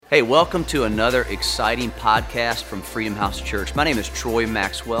Hey, welcome to another exciting podcast from Freedom House Church. My name is Troy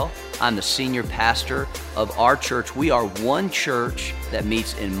Maxwell. I'm the senior pastor of our church. We are one church that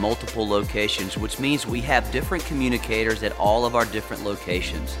meets in multiple locations, which means we have different communicators at all of our different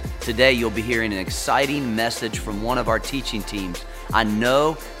locations. Today, you'll be hearing an exciting message from one of our teaching teams. I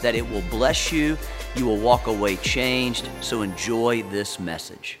know that it will bless you. You will walk away changed, so enjoy this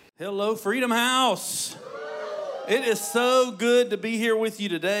message. Hello, Freedom House. It is so good to be here with you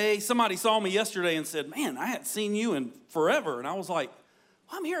today. Somebody saw me yesterday and said, man, I hadn't seen you in forever. And I was like,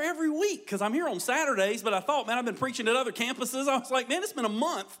 well, I'm here every week because I'm here on Saturdays. But I thought, man, I've been preaching at other campuses. I was like, man, it's been a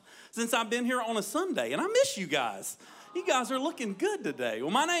month since I've been here on a Sunday. And I miss you guys. You guys are looking good today.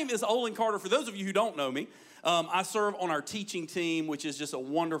 Well, my name is Olin Carter. For those of you who don't know me, I serve on our teaching team, which is just a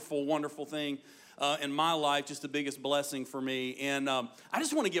wonderful, wonderful thing in my life, just the biggest blessing for me. And I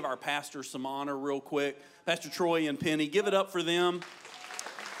just want to give our pastor some honor real quick. Pastor Troy and Penny, give it up for them.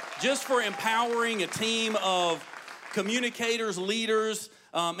 Just for empowering a team of communicators, leaders.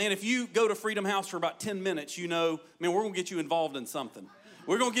 Man, if you go to Freedom House for about 10 minutes, you know, man, we're going to get you involved in something.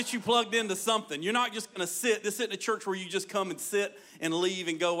 We're going to get you plugged into something. You're not just going to sit in a church where you just come and sit and leave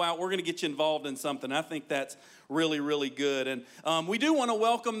and go out. We're going to get you involved in something. I think that's really, really good. And we do want to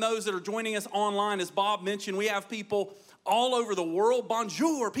welcome those that are joining us online. As Bob mentioned, we have people all over the world.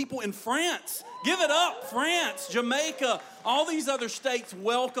 Bonjour, people in France. Give it up, France, Jamaica, all these other states,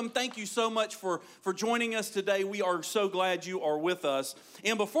 welcome. Thank you so much for joining us today. We are so glad you are with us.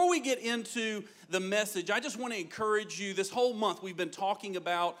 And before we get into the message, I just want to encourage you. This whole month we've been talking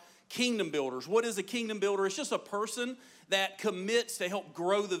about kingdom builders. What is a kingdom builder? It's just a person that commits to help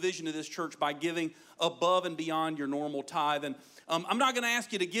grow the vision of this church by giving above and beyond your normal tithe. And I'm not going to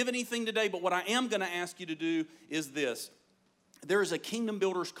ask you to give anything today, but what I am going to ask you to do is this. There is a Kingdom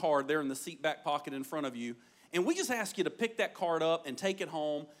Builders card there in the seat back pocket in front of you. And we just ask you to pick that card up and take it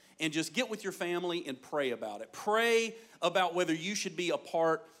home and just get with your family and pray about it. Pray about whether you should be a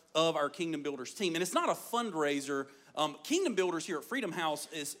part of our Kingdom Builders team. And it's not a fundraiser. Kingdom Builders here at Freedom House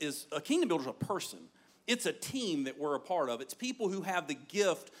is a Kingdom Builders a person. It's a team that we're a part of. It's people who have the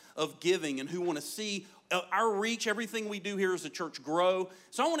gift of giving and who want to see our reach, everything we do here as a church grow.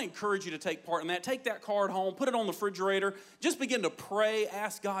 So I want to encourage you to take part in that. Take that card home, put it on the refrigerator. Just begin to pray,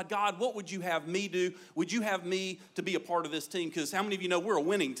 ask God, God, what would you have me do? Would you have me to be a part of this team? Because how many of you know we're a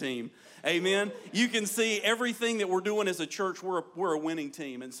winning team? Amen. You can see everything that we're doing as a church, we're a winning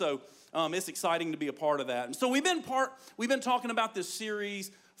team. And so it's exciting to be a part of that. And so we've been talking about this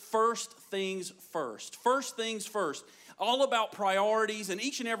series, First Things First. First Things First. All about priorities, and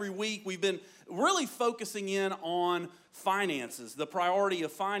each and every week we've been really focusing in on finances, the priority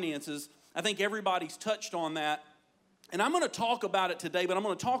of finances. I think everybody's touched on that, and I'm going to talk about it today, but I'm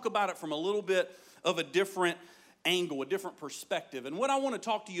going to talk about it from a little bit of a different angle, a different perspective. And what I want to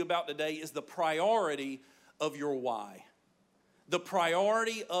talk to you about today is the priority of your why. The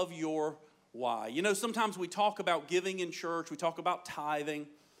priority of your why. You know, sometimes we talk about giving in church, we talk about tithing,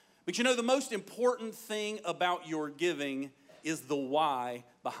 but you know, the most important thing about your giving is the why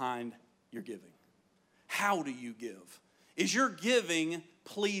behind your giving. How do you give? Is your giving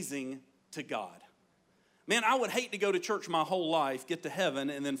pleasing to God? Man, I would hate to go to church my whole life, get to heaven,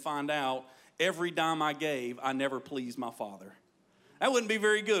 and then find out every dime I gave, I never pleased my Father. That wouldn't be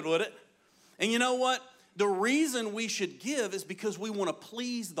very good, would it? And you know what? The reason we should give is because we want to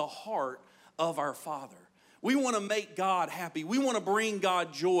please the heart of our Father. We want to make God happy. We want to bring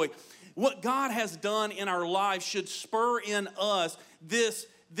God joy. What God has done in our lives should spur in us this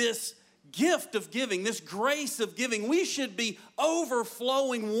gift of giving, this grace of giving. We should be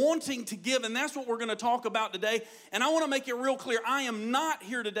overflowing, wanting to give, and that's what we're going to talk about today. And I want to make it real clear, I am not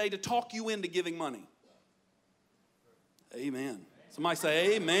here today to talk you into giving money. Amen. Somebody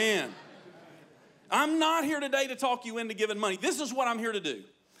say amen. I'm not here today to talk you into giving money. This is what I'm here to do.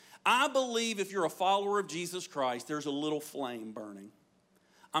 I believe if you're a follower of Jesus Christ, there's a little flame burning.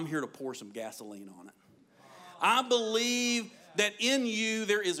 I'm here to pour some gasoline on it. I believe that in you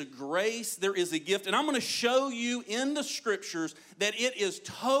there is a grace, there is a gift, and I'm going to show you in the scriptures that it is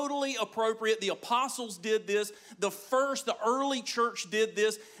totally appropriate. The apostles did this. The early church did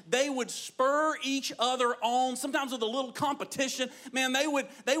this. They would spur each other on, sometimes with a little competition. Man, they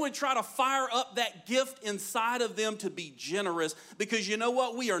would try to fire up that gift inside of them to be generous, because you know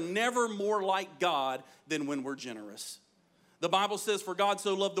what? We are never more like God than when we're generous. The Bible says, for God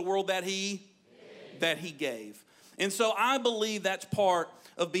so loved the world that he gave. And so I believe that's part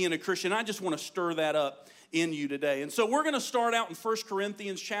of being a Christian. I just want to stir that up in you today. And so we're going to start out in 1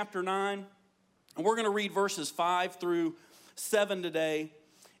 Corinthians chapter 9. And we're going to read verses 5 through 7 today.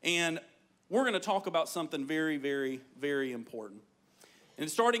 And we're going to talk about something very, very, very important. And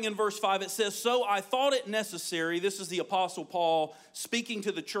starting in verse 5, it says, "So I thought it necessary," this is the Apostle Paul speaking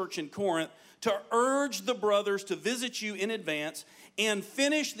to the church in Corinth, "to urge the brothers to visit you in advance and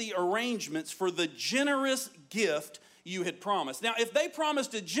finish the arrangements for the generous gift you had promised." Now, if they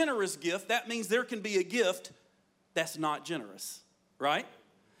promised a generous gift, that means there can be a gift that's not generous, right?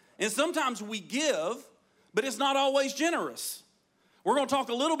 And sometimes we give, but it's not always generous. We're going to talk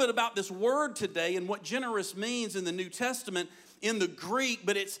a little bit about this word today and what generous means in the New Testament in the Greek,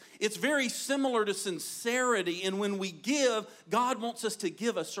 but it's very similar to sincerity. And when we give, God wants us to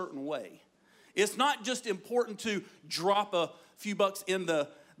give a certain way. It's not just important to drop a few bucks in the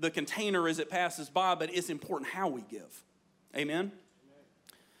container as it passes by, but it's important how we give. Amen?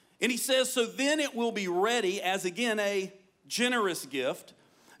 And he says, "So then it will be ready as, again, a generous gift,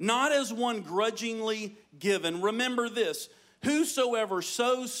 not as one grudgingly given." Remember this: "Whosoever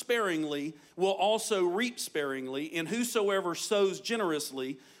sows sparingly will also reap sparingly, and whosoever sows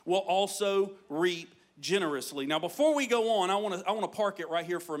generously will also reap generously." Now, before we go on, I want to park it right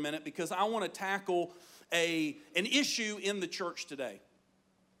here for a minute, because I want to tackle an issue in the church today.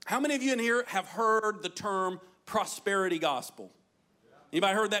 How many of you in here have heard the term prosperity gospel?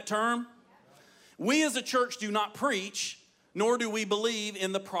 Anybody heard that term? We as a church do not preach, nor do we believe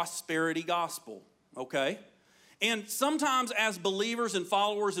in the prosperity gospel, okay? And sometimes as believers and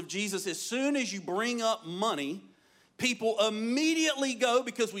followers of Jesus, as soon as you bring up money, people immediately go,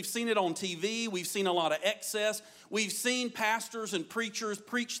 because we've seen it on TV, we've seen a lot of excess, we've seen pastors and preachers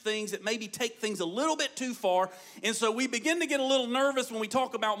preach things that maybe take things a little bit too far, and so we begin to get a little nervous when we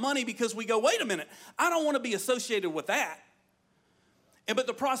talk about money, because we go, wait a minute, I don't want to be associated with that. But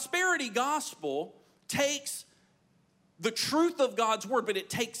the prosperity gospel takes the truth of God's word, but it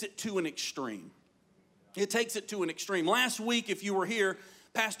takes it to an extreme. It takes it to an extreme. Last week, if you were here,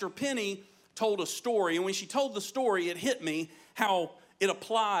 Pastor Penny told a story, and when she told the story, it hit me how it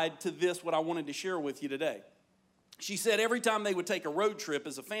applied to this, what I wanted to share with you today. She said every time they would take a road trip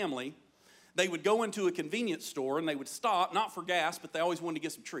as a family, they would go into a convenience store and they would stop, not for gas, but they always wanted to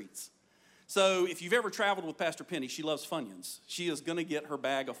get some treats. So if you've ever traveled with Pastor Penny, she loves Funyuns. She is going to get her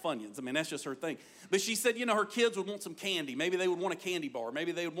bag of Funyuns. I mean, that's just her thing. But she said, her kids would want some candy. Maybe they would want a candy bar.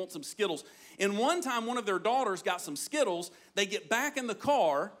 Maybe they would want some Skittles. And one time, one of their daughters got some Skittles. They get back in the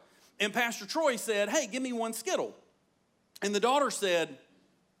car, and Pastor Troy said, "Hey, give me one Skittle." And the daughter said,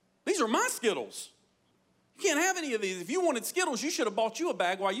 "These are my Skittles. You can't have any of these. If you wanted Skittles, you should have bought you a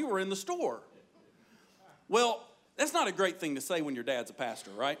bag while you were in the store." Well, that's not a great thing to say when your dad's a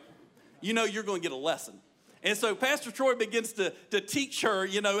pastor, right? You know you're going to get a lesson. And so Pastor Troy begins to teach her,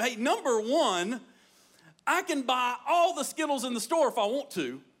 hey, number one, I can buy all the Skittles in the store if I want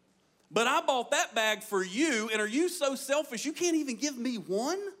to, but I bought that bag for you, and are you so selfish you can't even give me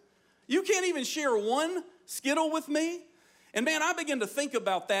one? You can't even share one Skittle with me? And man, I began to think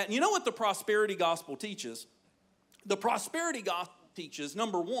about that. And you know what the prosperity gospel teaches? The prosperity gospel teaches,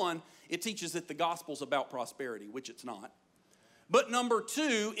 number one, it teaches that the gospel's about prosperity, which it's not. But number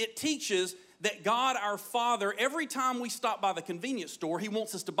two, it teaches that God, our Father, every time we stop by the convenience store, He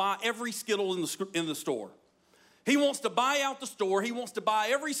wants us to buy every Skittle in the store. He wants to buy out the store. He wants to buy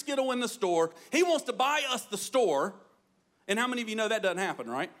every Skittle in the store. He wants to buy us the store. And how many of you know that doesn't happen,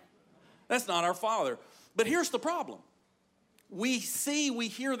 right? That's not our Father. But here's the problem. We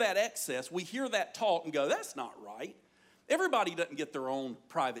hear that excess, we hear that talk and go, that's not right. Everybody doesn't get their own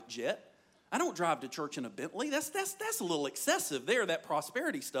private jet. I don't drive to church in a Bentley. That's a little excessive there, that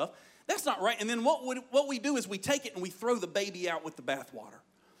prosperity stuff. That's not right. And then what we do is we take it and we throw the baby out with the bathwater.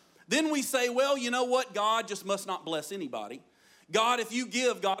 Then we say, well, you know what? God just must not bless anybody. God, if you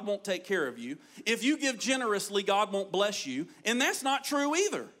give, God won't take care of you. If you give generously, God won't bless you. And that's not true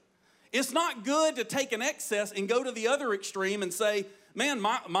either. It's not good to take an excess and go to the other extreme and say, man,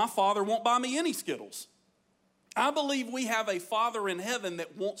 my Father won't buy me any Skittles. I believe we have a Father in heaven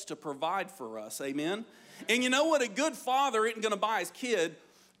that wants to provide for us, amen? And you know what? A good father isn't going to buy his kid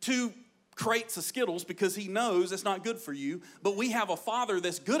 2 crates of Skittles because he knows it's not good for you, but we have a Father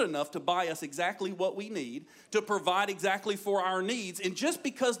that's good enough to buy us exactly what we need, to provide exactly for our needs. And just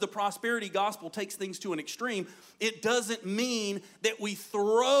because the prosperity gospel takes things to an extreme, it doesn't mean that we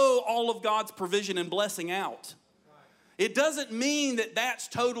throw all of God's provision and blessing out. It doesn't mean that that's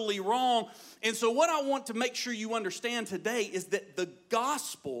totally wrong. And so what I want to make sure you understand today is that the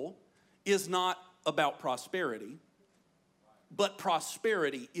gospel is not about prosperity, but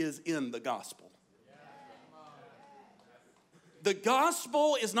prosperity is in the gospel. The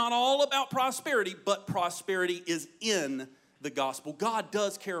gospel is not all about prosperity, but prosperity is in the gospel. God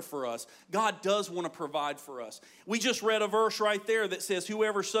does care for us. God does want to provide for us. We just read a verse right there that says,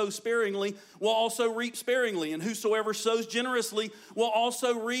 whoever sows sparingly will also reap sparingly, and whosoever sows generously will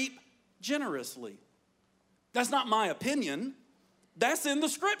also reap generously. That's not my opinion. That's in the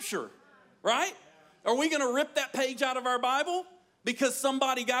scripture, right? Are we going to rip that page out of our Bible because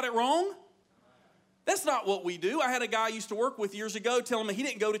somebody got it wrong? That's not what we do. I had a guy I used to work with years ago telling me he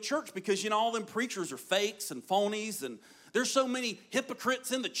didn't go to church because, all them preachers are fakes and phonies, and there's so many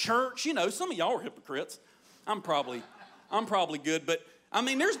hypocrites in the church. Some of y'all are hypocrites. I'm probably good, but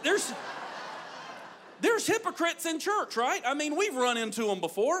there's hypocrites in church, right? We've run into them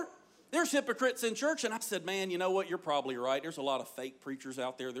before. There's hypocrites in church, and I said, man, you know what? You're probably right. There's a lot of fake preachers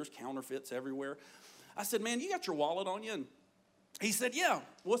out there. There's counterfeits everywhere. I said, man, you got your wallet on you? And he said, yeah,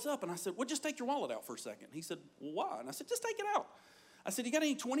 what's up? And I said, well, just take your wallet out for a second. He said, well, why? And I said, just take it out. I said, you got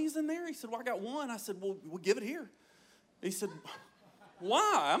any 20s in there? He said, well, I got one. I said, well, we'll give it here. He said,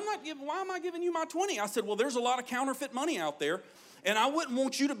 why? Why am I giving you my 20? I said, well, there's a lot of counterfeit money out there, and I wouldn't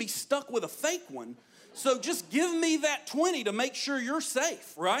want you to be stuck with a fake one. So just give me that 20 to make sure you're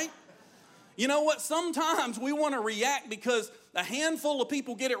safe, right? You know what? Sometimes we want to react because a handful of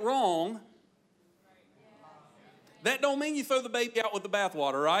people get it wrong. That don't mean you throw the baby out with the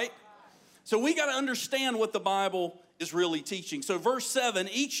bathwater, right? So we got to understand what the Bible is really teaching. So verse 7,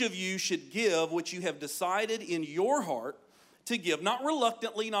 each of you should give what you have decided in your heart to give, not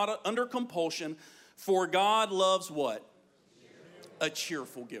reluctantly, not under compulsion, for God loves what? A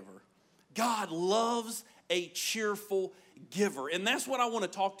cheerful giver. God loves a cheerful giver. And that's what I want to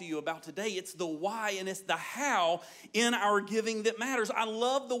talk to you about today. It's the why and it's the how in our giving that matters. I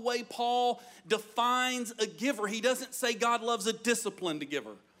love the way Paul defines a giver. He doesn't say God loves a disciplined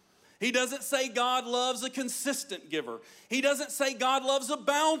giver. He doesn't say God loves a consistent giver. He doesn't say God loves a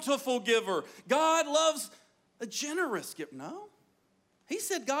bountiful giver. God loves a generous giver. No. He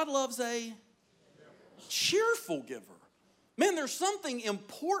said God loves a cheerful giver. Man, there's something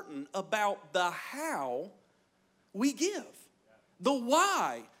important about the how we give. The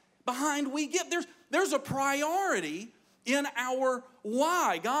why behind we give. There's a priority in our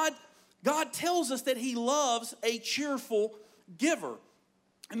why. God tells us that he loves a cheerful giver.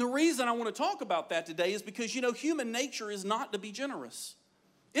 And the reason I want to talk about that today is because, human nature is not to be generous.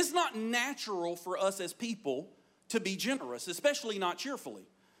 It's not natural for us as people to be generous, especially not cheerfully.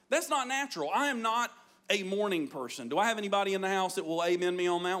 That's not natural. I am not a morning person. Do I have anybody in the house that will amen me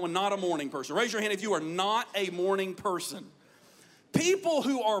on that one? Not a morning person. Raise your hand if you are not a morning person. People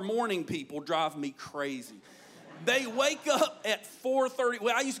who are morning people drive me crazy. They wake up at 4:30.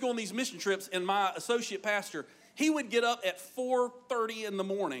 Well, I used to go on these mission trips, and my associate pastor, he would get up at 4:30 in the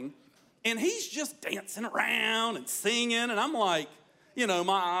morning, and he's just dancing around and singing, and I'm like, my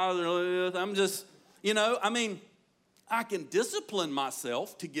eyes are, I'm just, I can discipline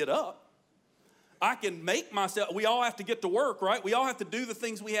myself to get up. I can make myself, we all have to get to work, right? We all have to do the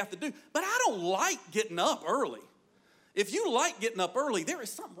things we have to do, but I don't like getting up early. If you like getting up early, there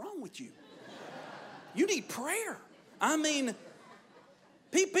is something wrong with you. You need prayer.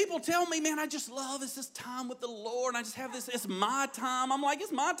 People tell me, man, I just love this time with the Lord. I just have this, it's my time. I'm like,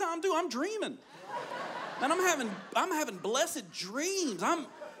 it's my time too. I'm dreaming. And I'm having blessed dreams.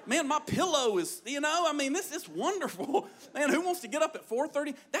 My pillow is, this is wonderful. Man, who wants to get up at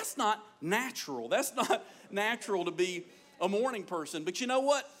 4:30? That's not natural. That's not natural to be a morning person. But you know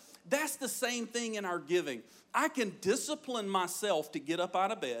what? That's the same thing in our giving. I can discipline myself to get up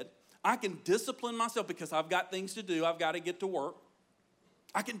out of bed. I can discipline myself because I've got things to do. I've got to get to work.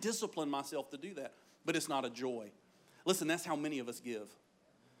 I can discipline myself to do that, but it's not a joy. Listen, that's how many of us give.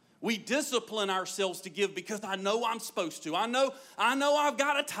 We discipline ourselves to give because I know I'm supposed to. I know I've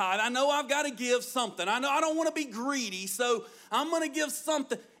got to tithe. I know I've got to give something. I know I don't want to be greedy, so I'm going to give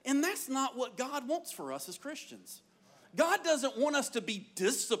something. And that's not what God wants for us as Christians. God doesn't want us to be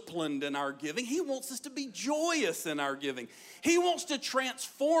disciplined in our giving. He wants us to be joyous in our giving. He wants to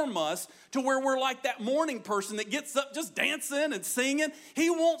transform us to where we're like that morning person that gets up just dancing and singing. He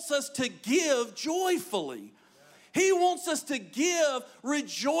wants us to give joyfully. He wants us to give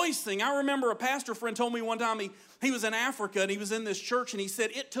rejoicing. I remember a pastor friend told me one time he was in Africa and he was in this church and he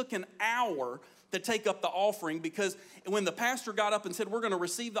said it took an hour to take up the offering because when the pastor got up and said, we're going to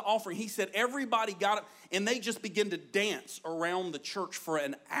receive the offering, he said everybody got up and they just began to dance around the church for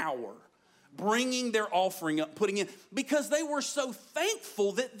an hour, bringing their offering up, putting in, because they were so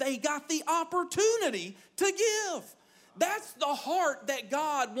thankful that they got the opportunity to give. That's the heart that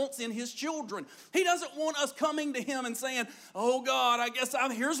God wants in his children. He doesn't want us coming to him and saying, oh God, I guess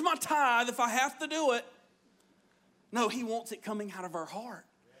here's my tithe if I have to do it. No, he wants it coming out of our heart.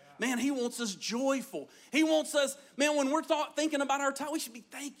 Man, he wants us joyful. He wants us, man, when we're thinking about our tithe, we should be,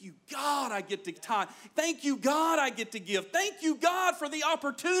 thank you, God, I get to tithe. Thank you, God, I get to give. Thank you, God, for the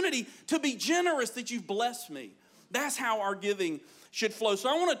opportunity to be generous that you've blessed me. That's how our giving should flow. So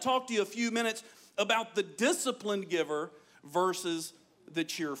I want to talk to you a few minutes about the disciplined giver versus the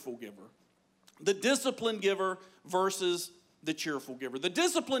cheerful giver. The disciplined giver versus the cheerful giver. The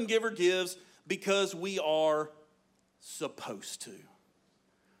disciplined giver gives because we are supposed to.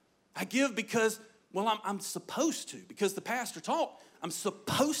 I give because, well, I'm supposed to. Because the pastor taught, I'm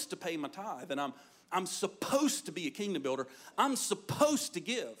supposed to pay my tithe. And I'm supposed to be a kingdom builder. I'm supposed to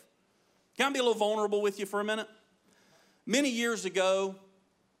give. Can I be a little vulnerable with you for a minute? Many years ago,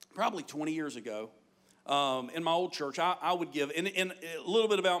 probably 20 years ago, in my old church, I would give, and a little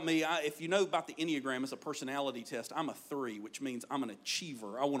bit about me, if you know about the Enneagram, it's a personality test. I'm a 3, which means I'm an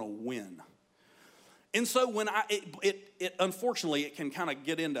achiever. I want to win. And so when unfortunately, it can kind of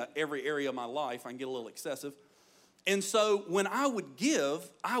get into every area of my life. I can get a little excessive. And so when I would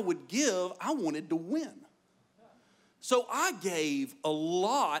give, I wanted to win. So I gave a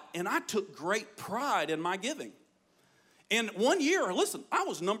lot, and I took great pride in my giving. And one year, listen, I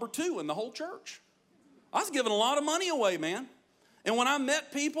was number 2 in the whole church. I was giving a lot of money away, man. And when I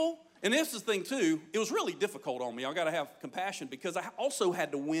met people, and this is the thing too, it was really difficult on me. I got to have compassion because I also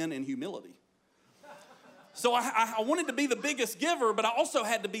had to win in humility. So I wanted to be the biggest giver, but I also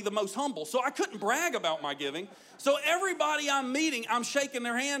had to be the most humble. So I couldn't brag about my giving. So everybody I'm meeting, I'm shaking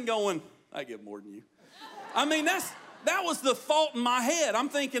their hand going, I give more than you. I mean, that was the thought in my head. I'm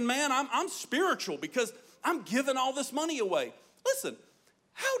thinking, man, I'm spiritual because I'm giving all this money away. Listen,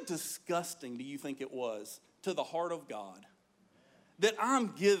 how disgusting do you think it was to the heart of God that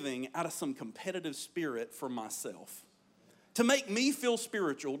I'm giving out of some competitive spirit for myself? To make me feel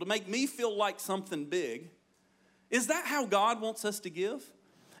spiritual, to make me feel like something big. Is that how God wants us to give?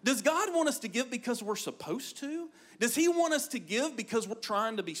 Does God want us to give because we're supposed to? Does he want us to give because we're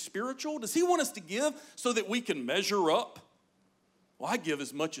trying to be spiritual? Does he want us to give so that we can measure up? Well, I give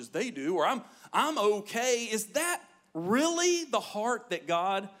as much as they do, or I'm okay. Is that really the heart that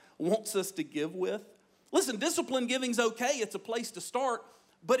God wants us to give with? Listen, disciplined giving's okay. It's a place to start,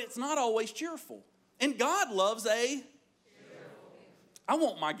 but it's not always cheerful. And God loves I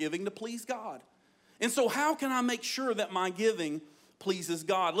want my giving to please God. And so how can I make sure that my giving pleases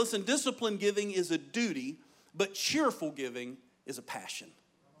God? Listen, disciplined giving is a duty, but cheerful giving is a passion.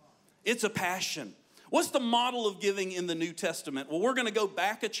 It's a passion. What's the model of giving in the New Testament? Well, we're going to go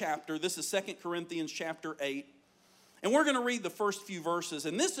back a chapter. This is 2 Corinthians chapter 8. And we're going to read the first few verses.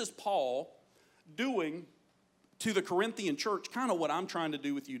 And this is Paul doing to the Corinthian church kind of what I'm trying to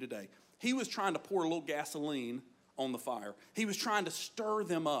do with you today. He was trying to pour a little gasoline on the fire. He was trying to stir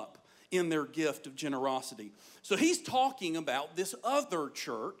them up in their gift of generosity. So he's talking about this other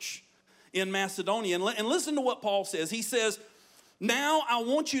church in Macedonia. And listen to what Paul says. He says, now I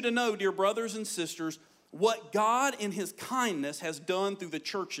want you to know, dear brothers and sisters, what God in his kindness has done through the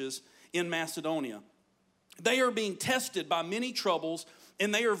churches in Macedonia. They are being tested by many troubles,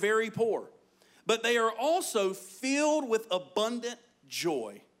 and they are very poor. But they are also filled with abundant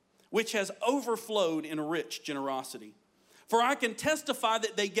joy, which has overflowed in rich generosity. For I can testify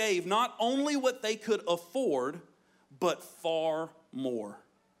that they gave not only what they could afford, but far more.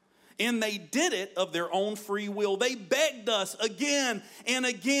 And they did it of their own free will. They begged us again and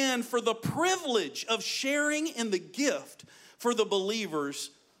again for the privilege of sharing in the gift for the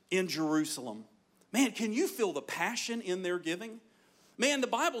believers in Jerusalem. Man, can you feel the passion in their giving? Man, the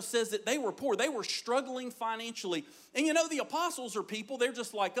Bible says that they were poor. They were struggling financially. And you know, the apostles are people. They're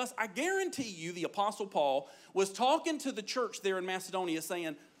just like us. I guarantee you the Apostle Paul was talking to the church there in Macedonia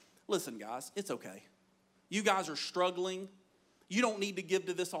saying, listen, guys, it's okay. You guys are struggling. You don't need to give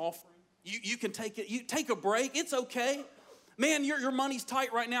to this offering. You can take it. You take a break. It's okay. Man, your money's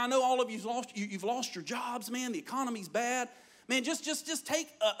tight right now. I know all of you've lost your jobs, man. The economy's bad. Man, just take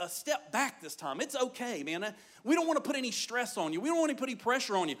a step back this time. It's okay, man. We don't want to put any stress on you. We don't want to put any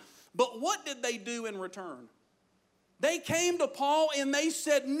pressure on you. But what did they do in return? They came to Paul and they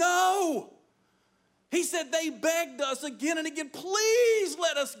said, no. He said they begged us again and again, please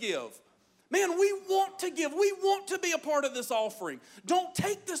let us give. Man, we want to give. We want to be a part of this offering. Don't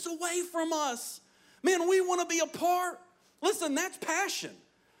take this away from us. Man, we want to be a part. Listen, that's passion.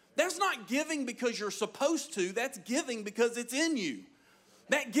 That's not giving because you're supposed to. That's giving because it's in you.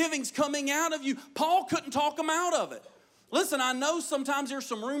 That giving's coming out of you. Paul couldn't talk them out of it. Listen, I know sometimes there's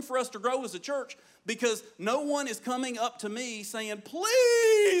some room for us to grow as a church because no one is coming up to me saying,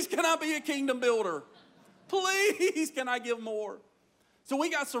 please, can I be a kingdom builder? Please, can I give more? So we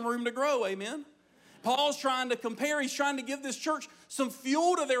got some room to grow, amen? Paul's trying to compare. He's trying to give this church some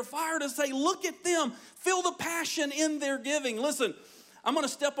fuel to their fire to say, look at them. Feel the passion in their giving. Listen, I'm going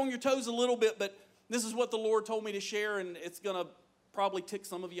to step on your toes a little bit, but this is what the Lord told me to share, and it's going to probably tick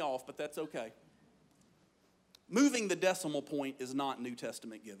some of you off, but that's okay. Moving the decimal point is not New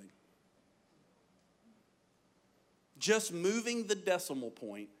Testament giving. Just moving the decimal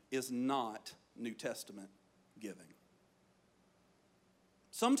point is not New Testament giving.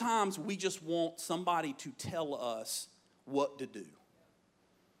 Sometimes we just want somebody to tell us what to do.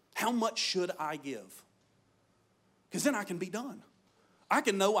 How much should I give? Because then I can be done. I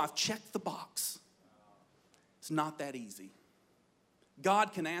can know I've checked the box. It's not that easy.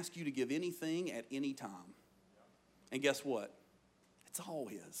 God can ask you to give anything at any time. And guess what? It's all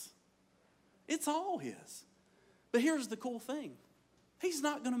His. It's all His. But here's the cool thing. He's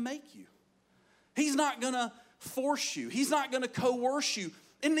not going to make you. He's not going to force you. He's not going to coerce you.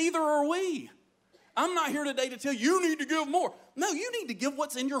 And neither are we. I'm not here today to tell you, you need to give more. No, you need to give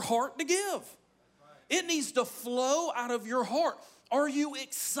what's in your heart to give. It needs to flow out of your heart. Are you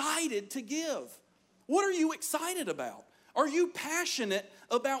excited to give? What are you excited about? Are you passionate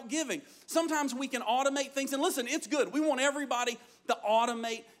about giving? Sometimes we can automate things. And listen, it's good. We want everybody to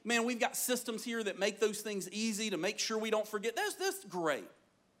automate. Man, we've got systems here that make those things easy to make sure we don't forget. That's great.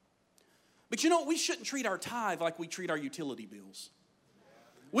 But you know what? We shouldn't treat our tithe like we treat our utility bills.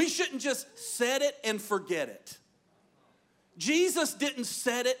 We shouldn't just set it and forget it. Jesus didn't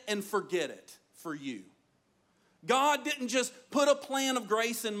set it and forget it for you. God didn't just put a plan of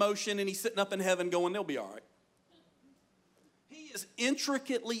grace in motion and He's sitting up in heaven going, they'll be all right. He is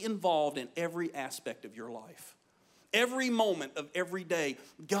intricately involved in every aspect of your life. Every moment of every day,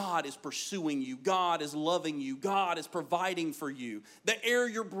 God is pursuing you. God is loving you. God is providing for you. The air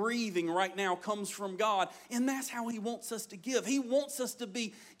you're breathing right now comes from God, and that's how He wants us to give. He wants us to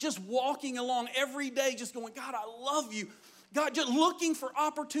be just walking along every day, just going, God, I love you. God, just looking for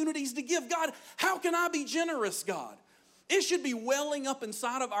opportunities to give. God, how can I be generous, God? It should be welling up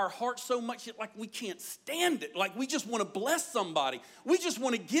inside of our hearts so much that like we can't stand it. Like we just want to bless somebody. We just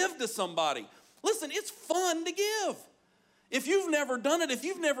want to give to somebody. Listen, it's fun to give. If you've never done it, if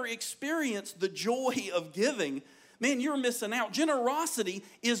you've never experienced the joy of giving, man, you're missing out. Generosity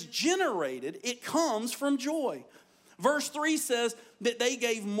is generated. It comes from joy. Verse 3 says that they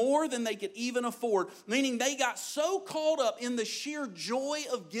gave more than they could even afford, meaning they got so caught up in the sheer joy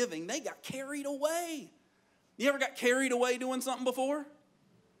of giving, they got carried away. You ever got carried away doing something before?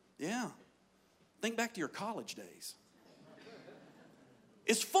 Yeah. Think back to your college days.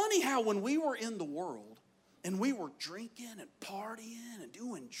 It's funny how when we were in the world and we were drinking and partying and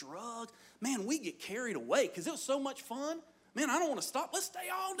doing drugs, man, we get carried away because it was so much fun. Man, I don't want to stop. Let's stay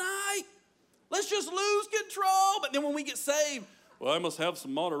all night. Let's just lose control. But then when we get saved, well, I must have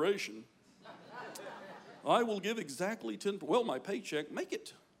some moderation. I will give exactly 10. Well, my paycheck, make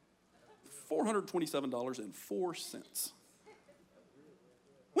it $427.04.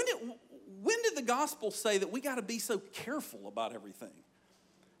 When did the gospel say that we got to be so careful about everything?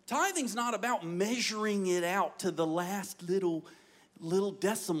 Tithing's not about measuring it out to the last little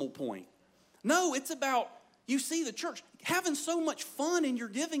decimal point. No, it's about, you see the church having so much fun in your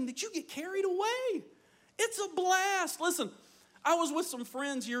giving that you get carried away. It's a blast. Listen, I was with some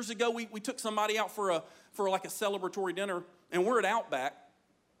friends years ago. We took somebody out for like a celebratory dinner, and we're at Outback,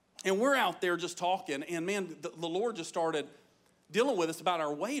 and we're out there just talking, and man, the Lord just started dealing with us about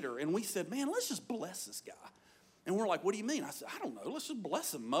our waiter, and we said, man, let's just bless this guy. And we're like, what do you mean? I said, I don't know. Let's just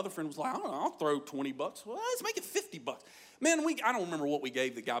bless him. Mother friend was like, I don't know. I'll throw $20. Well, let's make it $50. Man, I don't remember what we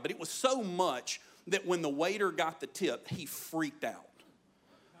gave the guy, but it was so much that when the waiter got the tip, he freaked out.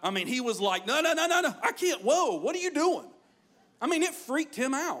 I mean, he was like, no, I can't. Whoa, what are you doing? I mean, it freaked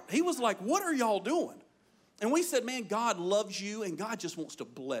him out. He was like, what are y'all doing? And we said, man, God loves you, and God just wants to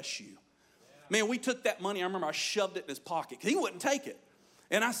bless you. Man, we took that money. I remember I shoved it in his pocket because he wouldn't take it.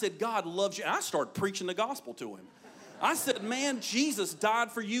 And I said, God loves you. And I started preaching the gospel to him. I said, man, Jesus died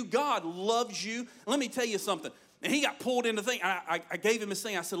for you. God loves you. Let me tell you something. And he got pulled into the thing. I gave him his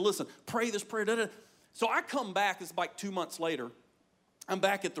thing. I said, listen, pray this prayer. Da, da. So I come back. It's like 2 months later. I'm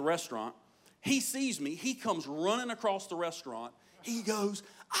back at the restaurant. He sees me. He comes running across the restaurant. He goes,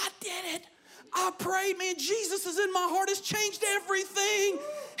 I did it. I prayed, man. Jesus is in my heart. It's changed everything.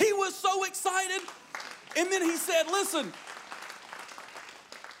 He was so excited. And then he said, listen,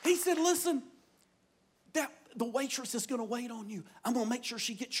 that the waitress is going to wait on you. I'm going to make sure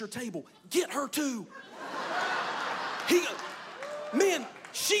she gets your table. Get her too. Man,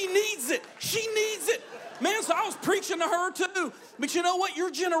 she needs it. She needs it. Man, so I was preaching to her too. But you know what?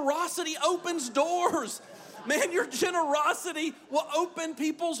 Your generosity opens doors. Man, your generosity will open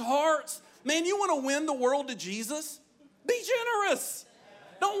people's hearts. Man, you want to win the world to Jesus? Be generous.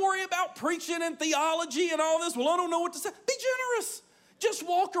 Don't worry about preaching and theology and all this. Well, I don't know what to say. Be generous. Just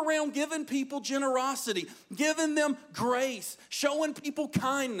walk around giving people generosity, giving them grace, showing people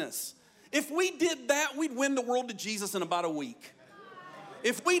kindness. If we did that, we'd win the world to Jesus in about a week.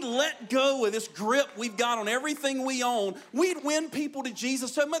 If we let go of this grip we've got on everything we own, we'd win people to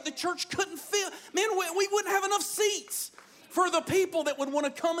Jesus so much the church couldn't fit. Man, we wouldn't have enough seats for the people that would want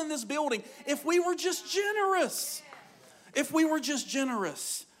to come in this building if we were just generous. If we were just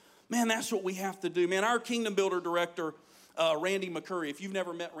generous. Man, that's what we have to do. Man, our Kingdom Builder director, Randy McCurry, if you've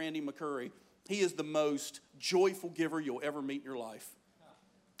never met Randy McCurry, he is the most joyful giver you'll ever meet in your life.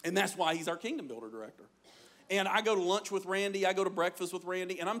 And that's why he's our Kingdom Builder director. And I go to lunch with Randy, I go to breakfast with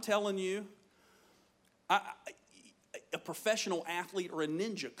Randy, and I'm telling you, a professional athlete or a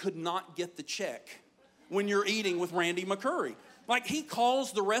ninja could not get the check when you're eating with Randy McCurry. Like, he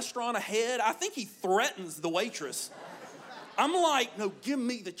calls the restaurant ahead. I think he threatens the waitress. I'm like, no, give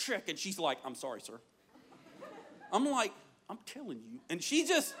me the check. And she's like, I'm sorry, sir. I'm like, I'm telling you. And she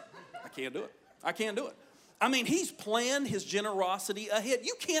just, I can't do it. I can't do it. I mean, he's planned his generosity ahead.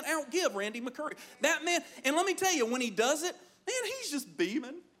 You can't outgive Randy McCurry. That man, and let me tell you, when he does it, man, he's just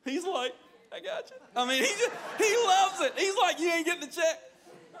beaming. He's like, I got you. I mean, he loves it. He's like, you ain't getting the check.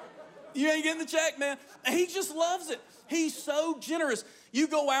 You ain't getting the check, man. And he just loves it. He's so generous. You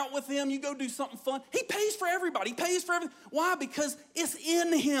go out with him, you go do something fun. He pays for everybody. He pays for everything. Why? Because it's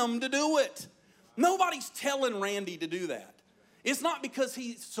in him to do it. Nobody's telling Randy to do that. It's not because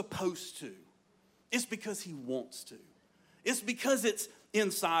he's supposed to. It's because he wants to. It's because it's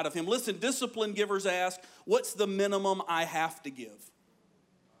inside of him. Listen, disciplined givers ask, what's the minimum I have to give?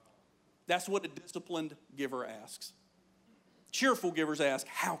 That's what a disciplined giver asks. Cheerful givers ask,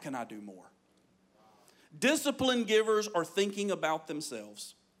 how can I do more? Disciplined givers are thinking about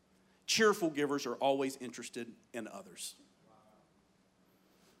themselves. Cheerful givers are always interested in others.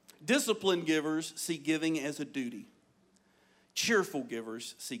 Disciplined givers see giving as a duty. Cheerful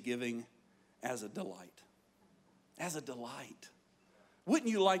givers see giving as a delight. As a delight. Wouldn't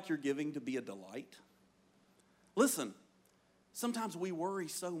you like your giving to be a delight? Listen, sometimes we worry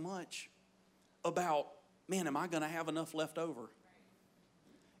so much about, man, am I going to have enough left over?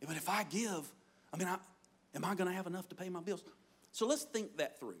 But if I give, am I going to have enough to pay my bills? So let's think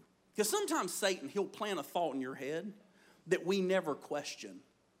that through. Because sometimes Satan, he'll plant a thought in your head that we never question.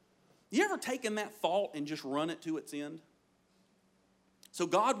 You ever taken that thought and just run it to its end? So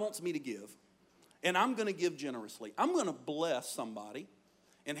God wants me to give, and I'm going to give generously. I'm going to bless somebody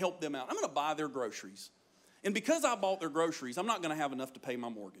and help them out. I'm going to buy their groceries. And because I bought their groceries, I'm not going to have enough to pay my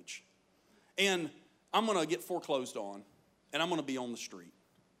mortgage. And I'm going to get foreclosed on, and I'm going to be on the street.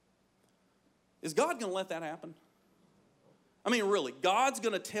 Is God going to let that happen? I mean, really, God's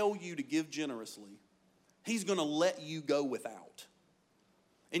going to tell you to give generously. He's going to let you go without.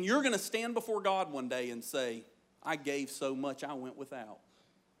 And you're going to stand before God one day and say, I gave so much I went without.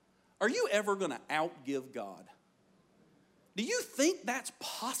 Are you ever going to outgive God? Do you think that's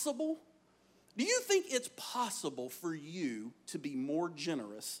possible? Do you think it's possible for you to be more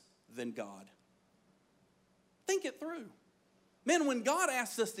generous than God? Think it through. Man, when God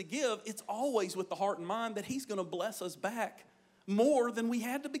asks us to give, it's always with the heart and mind that he's going to bless us back more than we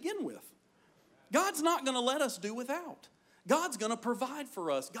had to begin with. God's not going to let us do without. God's going to provide for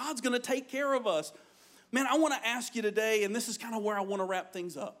us. God's going to take care of us. Man, I want to ask you today, and this is kind of where I want to wrap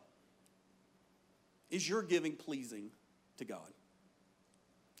things up. Is your giving pleasing to God?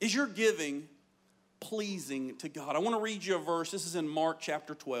 Is your giving pleasing to God? I want to read you a verse. This is in Mark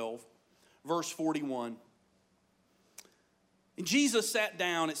chapter 12, verse 41. And Jesus sat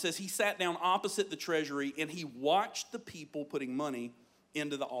down, it says he sat down opposite the treasury and he watched the people putting money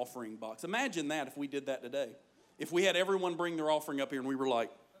into the offering box. Imagine that if we did that today. If we had everyone bring their offering up here and we were like,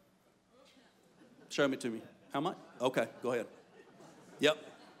 show me to me. How much? Okay, go ahead. Yep.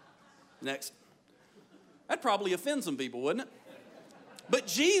 Next. That'd probably offend some people, wouldn't it? But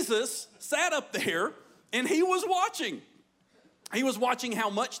Jesus sat up there and he was watching. He was watching how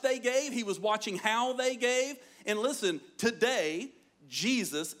much they gave. He was watching how they gave. And listen, today,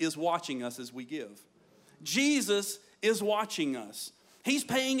 Jesus is watching us as we give. Jesus is watching us. He's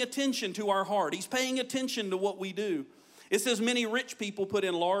paying attention to our heart. He's paying attention to what we do. It says many rich people put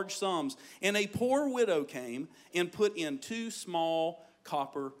in large sums, and a poor widow came and put in 2 small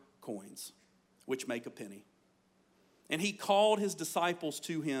copper coins, which make a penny. And he called his disciples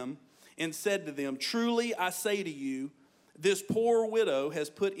to him and said to them, truly I say to you, this poor widow has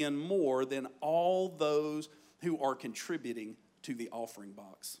put in more than all those who are contributing to the offering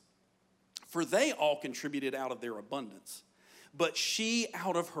box. For they all contributed out of their abundance, but she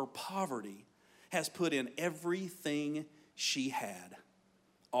out of her poverty has put in everything she had,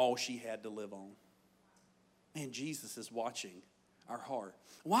 all she had to live on. Man, Jesus is watching our heart.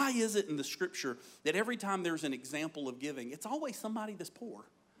 Why is it in the scripture that every time there's an example of giving, it's always somebody that's poor?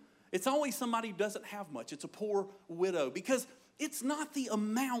 It's always somebody who doesn't have much. It's a poor widow. Because it's not the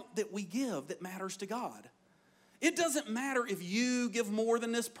amount that we give that matters to God. It doesn't matter if you give more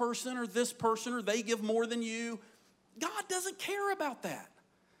than this person or they give more than you. God doesn't care about that.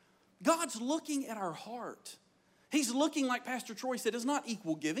 God's looking at our heart. He's looking, like Pastor Troy said, it's not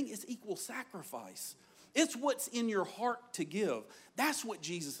equal giving, it's equal sacrifice. It's what's in your heart to give. That's what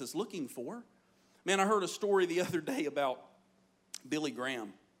Jesus is looking for. Man, I heard a story the other day about Billy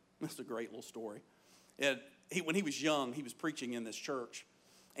Graham. That's a great little story. When he was young, he was preaching in this church.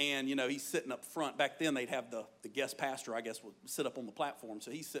 And, he's sitting up front. Back then, they'd have the guest pastor, I guess, would sit up on the platform.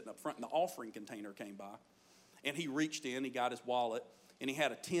 So he's sitting up front, and the offering container came by. And he reached in, he got his wallet, and he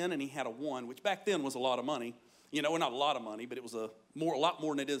had a 10 and he had a 1, which back then was a lot of money. Well, not a lot of money, but it was a lot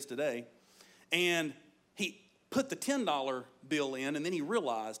more than it is today. And he put the $10 bill in, and then he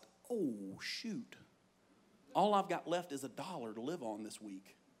realized, oh, shoot. All I've got left is $1 to live on this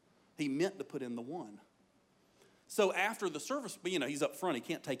week. He meant to put in the 1. So after the service, he's up front. He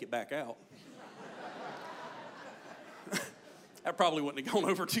can't take it back out. That probably wouldn't have gone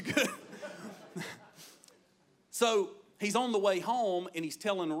over too good. So he's on the way home, and he's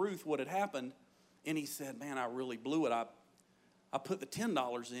telling Ruth what had happened. And he said, man, I really blew it. I put the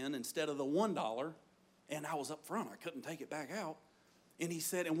 $10 in instead of the $1, and I was up front. I couldn't take it back out. And he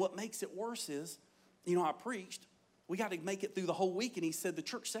said, and what makes it worse is, I preached. We got to make it through the whole week. And he said, the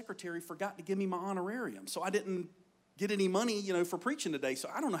church secretary forgot to give me my honorarium. So I didn't get any money, for preaching today. So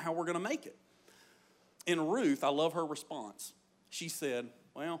I don't know how we're going to make it. And Ruth, I love her response. She said,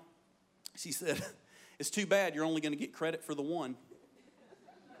 it's too bad you're only going to get credit for the 1.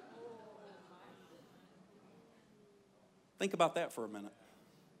 Think about that for a minute.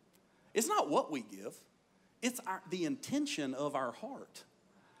 It's not what we give. It's the intention of our heart.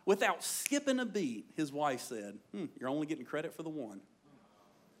 Without skipping a beat, his wife said, you're only getting credit for the 1.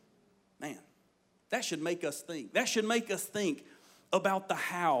 Man, that should make us think. That should make us think about the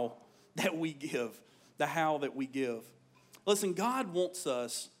how that we give. The how that we give. Listen, God wants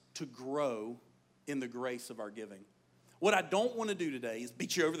us to grow in the grace of our giving. What I don't want to do today is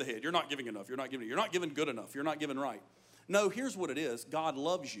beat you over the head. You're not giving enough. You're not giving good enough. You're not giving right. No, here's what it is. God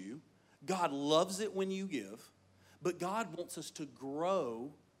loves you. God loves it when you give. But God wants us to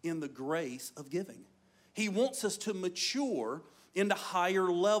grow in the grace of giving. He wants us to mature into higher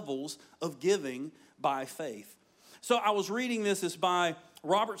levels of giving by faith. So I was reading this. It's by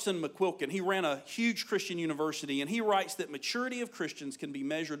Robertson McQuilkin. He ran a huge Christian university, and he writes that maturity of Christians can be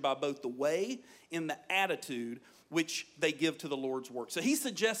measured by both the way and the attitude which they give to the Lord's work. So he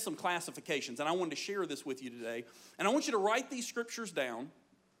suggests some classifications, and I wanted to share this with you today. And I want you to write these scriptures down,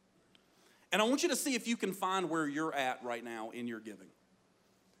 and I want you to see if you can find where you're at right now in your giving.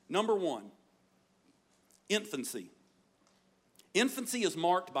 Number 1, infancy. Infancy is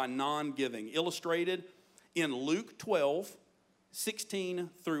marked by non-giving, illustrated in Luke 12, 16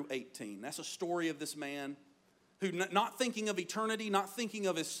 through 18. That's a story of this man who, not thinking of eternity, not thinking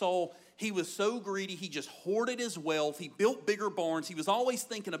of his soul, he was so greedy, he just hoarded his wealth. He built bigger barns. He was always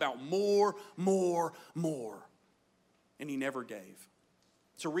thinking about more. And he never gave.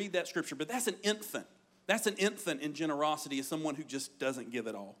 So read that scripture. But that's an infant. That's an infant in generosity, is someone who just doesn't give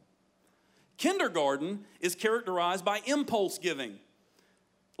it all. Kindergarten is characterized by impulse giving.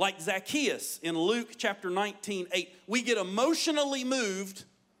 Like Zacchaeus in Luke chapter 19, 8. We get emotionally moved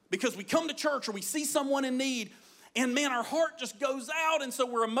because we come to church or we see someone in need, and man, our heart just goes out, and so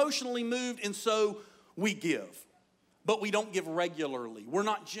we're emotionally moved, and so we give. But we don't give regularly. We're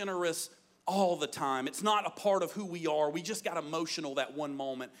not generous all the time. It's not a part of who we are. We just got emotional that one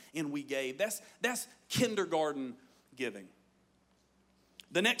moment, and we gave. That's kindergarten giving.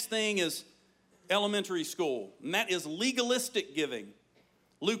 The next thing is elementary school, and that is legalistic giving.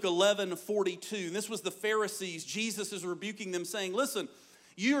 Luke 11:42. This was the Pharisees. Jesus is rebuking them, saying, listen,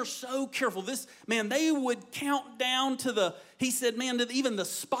 you're so careful. They would count down to he said, even the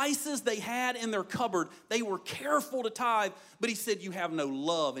spices they had in their cupboard, they were careful to tithe. But he said, you have no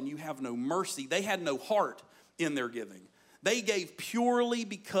love and you have no mercy. They had no heart in their giving. They gave purely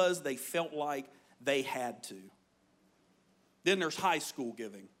because they felt like they had to. Then there's high school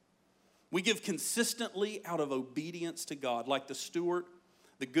giving. We give consistently out of obedience to God, like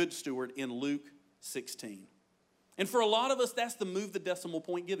the good steward in Luke 16. And for a lot of us, that's the move the decimal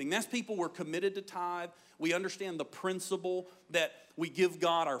point giving. That's people we're committed to tithe. We understand the principle that we give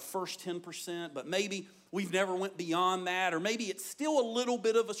God our first 10%, but maybe we've never went beyond that, or maybe it's still a little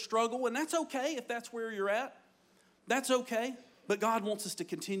bit of a struggle, and that's okay if that's where you're at. That's okay, but God wants us to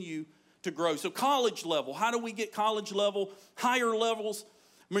continue to grow. So college level, how do we get college level, higher levels,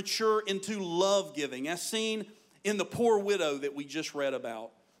 mature into love giving, as seen in the poor widow that we just read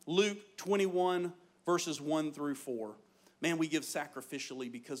about. Luke 21, verses 1 through 4. Man, we give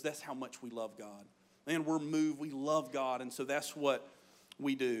sacrificially because that's how much we love God. Man, we're moved, we love God, and so that's what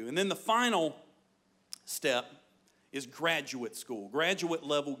we do. And then the final step is graduate school. Graduate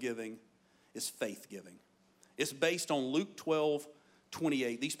level giving is faith giving. It's based on Luke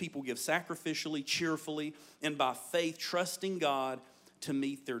 12:28. These people give sacrificially, cheerfully, and by faith, trusting God to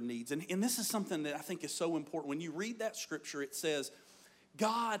meet their needs. And this is something that I think is so important. When you read that scripture, it says,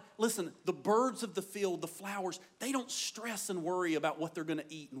 God, listen, the birds of the field, the flowers, they don't stress and worry about what they're going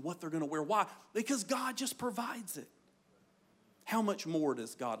to eat and what they're going to wear. Why? Because God just provides it. How much more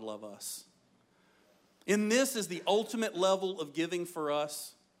does God love us? And this is the ultimate level of giving for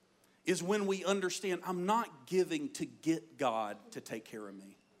us, is when we understand I'm not giving to get God to take care of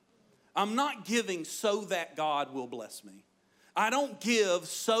me. I'm not giving so that God will bless me. I don't give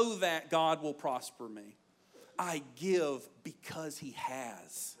so that God will prosper me. I give because He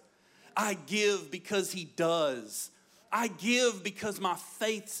has. I give because He does. I give because my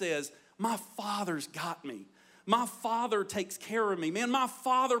faith says, my Father's got me. My Father takes care of me. Man, my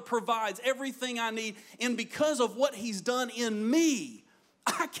Father provides everything I need. And because of what He's done in me,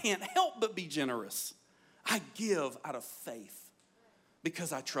 I can't help but be generous. I give out of faith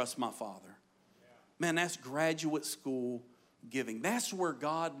because I trust my Father. Man, that's graduate school giving. That's where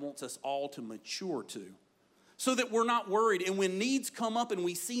God wants us all to mature to, so that we're not worried. And when needs come up and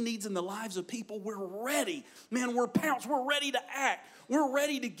we see needs in the lives of people, we're ready. Man, we're pounced. We're ready to act. We're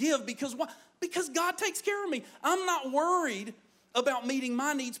ready to give. Because what? Because God takes care of me. I'm not worried about meeting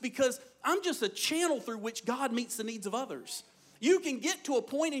my needs because I'm just a channel through which God meets the needs of others. You can get to a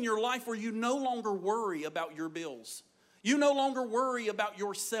point in your life where you no longer worry about your bills. You no longer worry about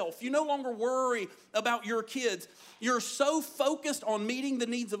yourself. You no longer worry about your kids. You're so focused on meeting the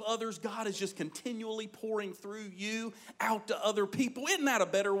needs of others, God is just continually pouring through you out to other people. Isn't that a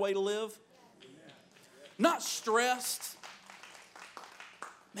better way to live? Not stressed.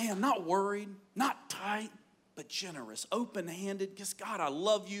 Man, not worried, not tight, but generous, open-handed. Because God, I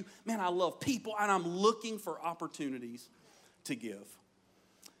love you. Man, I love people, and I'm looking for opportunities to give.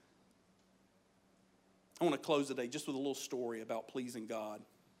 I want to close today just with a little story about pleasing God,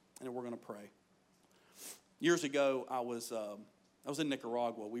 and then we're going to pray. Years ago, I was in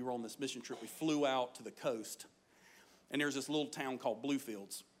Nicaragua. We were on this mission trip. We flew out to the coast, and there's this little town called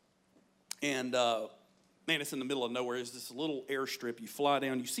Bluefields. And, man, it's in the middle of nowhere. It's this little airstrip. You fly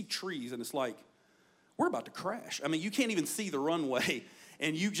down, you see trees, and it's like, we're about to crash. I mean, you can't even see the runway,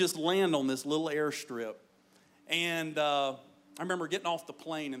 and you just land on this little airstrip. And I remember getting off the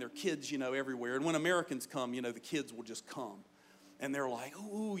plane, and there are kids, everywhere. And when Americans come, the kids will just come. And they're like,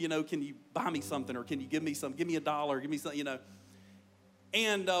 ooh, can you buy me something? Or can you give me something? Give me $1, give me something,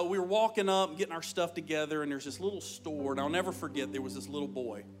 And we were walking up and getting our stuff together, and there's this little store. And I'll never forget, there was this little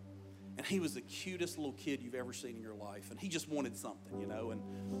boy. And he was the cutest little kid you've ever seen in your life. And he just wanted something, And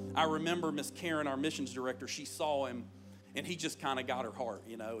I remember Miss Karen, our missions director, she saw him, and he just kind of got her heart,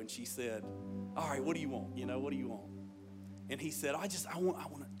 And she said, all right, what do you want? What do you want? And he said, I want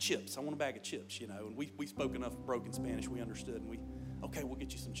chips. I want a bag of chips, And we spoke enough broken Spanish, we understood. And okay, we'll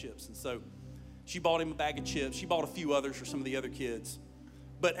get you some chips. And so she bought him a bag of chips. She bought a few others for some of the other kids.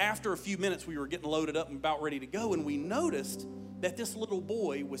 But after a few minutes, we were getting loaded up and about ready to go. And we noticed that this little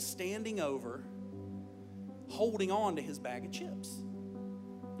boy was standing over, holding on to his bag of chips.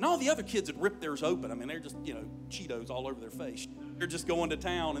 And all the other kids had ripped theirs open. I mean, they're just, Cheetos all over their face. They're just going to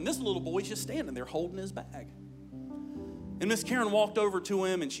town. And this little boy's just standing there holding his bag. And Miss Karen walked over to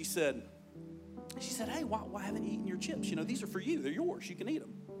him and she said, hey, why haven't you eaten your chips? These are for you. They're yours. You can eat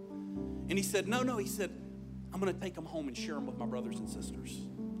them. And he said, no. He said, I'm going to take them home and share them with my brothers and sisters.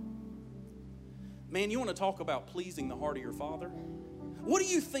 Man, you want to talk about pleasing the heart of your Father? What do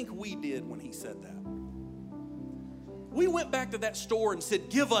you think we did when he said that? We went back to that store and said,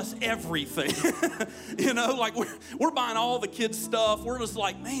 give us everything. Like we're buying all the kids' stuff. We're just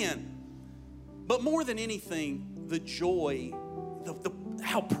like, man. But more than anything, the joy,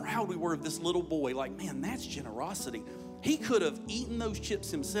 how proud we were of this little boy. Like, man, that's generosity. He could have eaten those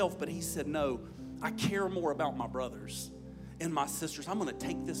chips himself, but he said, no, I care more about my brothers and my sisters. I'm going to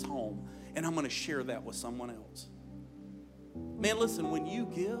take this home, and I'm going to share that with someone else. Man, listen, when you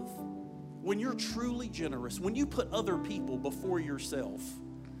give, when you're truly generous, when you put other people before yourself,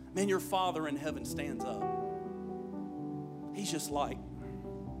 man, your Father in heaven stands up. He's just like,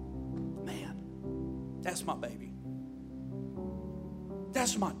 man, that's my baby.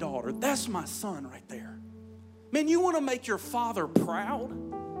 That's my daughter. That's my son right there. Man, you want to make your Father proud?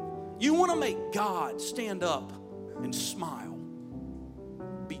 You want to make God stand up and smile?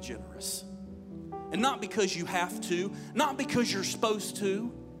 Be generous. And not because you have to, not because you're supposed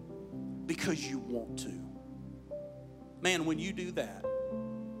to, because you want to. Man, when you do that,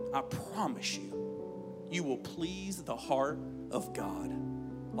 I promise you, you will please the heart of God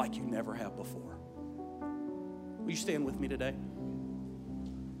like you never have before. Will you stand with me today?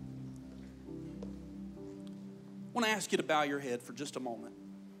 I want to ask you to bow your head for just a moment.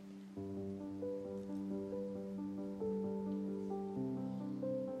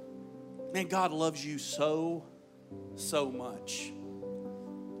 Man, God loves you so, so much.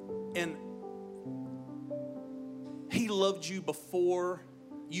 And He loved you before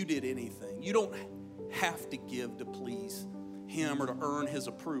you did anything. You don't have to give to please Him or to earn His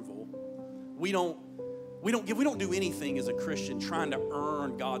approval. We don't do anything as a Christian trying to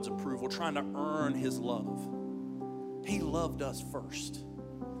earn God's approval, trying to earn His love. He loved us first.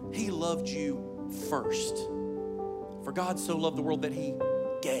 He loved you first. For God so loved the world that He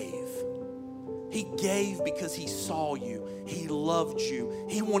gave. He gave because He saw you. He loved you.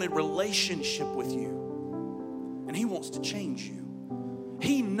 He wanted relationship with you. And He wants to change you.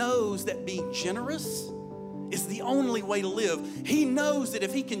 He knows that being generous is the only way to live. He knows that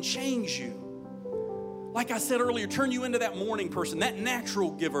if He can change you, like I said earlier, turn you into that morning person, that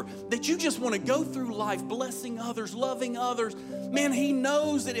natural giver, that you just want to go through life blessing others, loving others. Man, He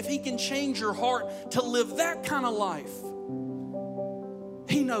knows that if He can change your heart to live that kind of life,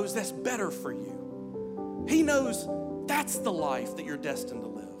 He knows that's better for you. He knows that's the life that you're destined to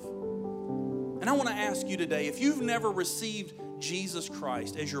live. And I want to ask you today, if you've never received Jesus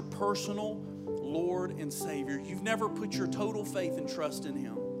Christ as your personal Lord and Savior, you've never put your total faith and trust in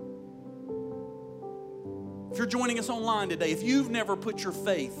Him. If you're joining us online today, if you've never put your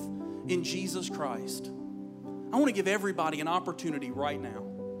faith in Jesus Christ, I want to give everybody an opportunity right now.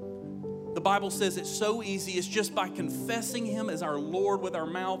 The Bible says it's so easy. It's just by confessing Him as our Lord with our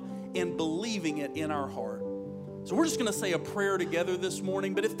mouth and believing it in our heart. So we're just going to say a prayer together this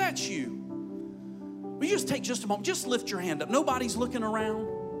morning. But if that's you, will you just take just a moment, just lift your hand up. Nobody's looking around.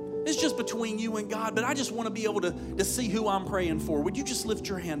 It's just between you and God, but I just want to be able to see who I'm praying for. Would you just lift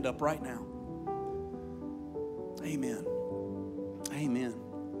your hand up right now? Amen. Amen.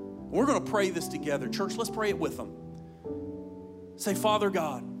 We're going to pray this together. Church, let's pray it with them. Say, Father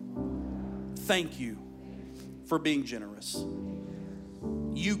God, thank you for being generous.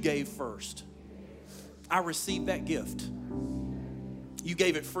 You gave first. I received that gift. You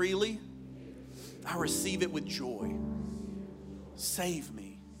gave it freely. I receive it with joy. Save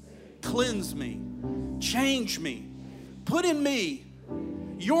me. Cleanse me. Change me. Put in me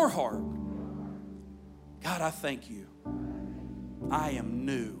your heart. God, I thank you. I am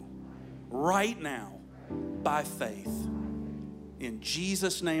new right now by faith. In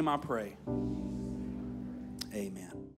Jesus' name I pray. Amen.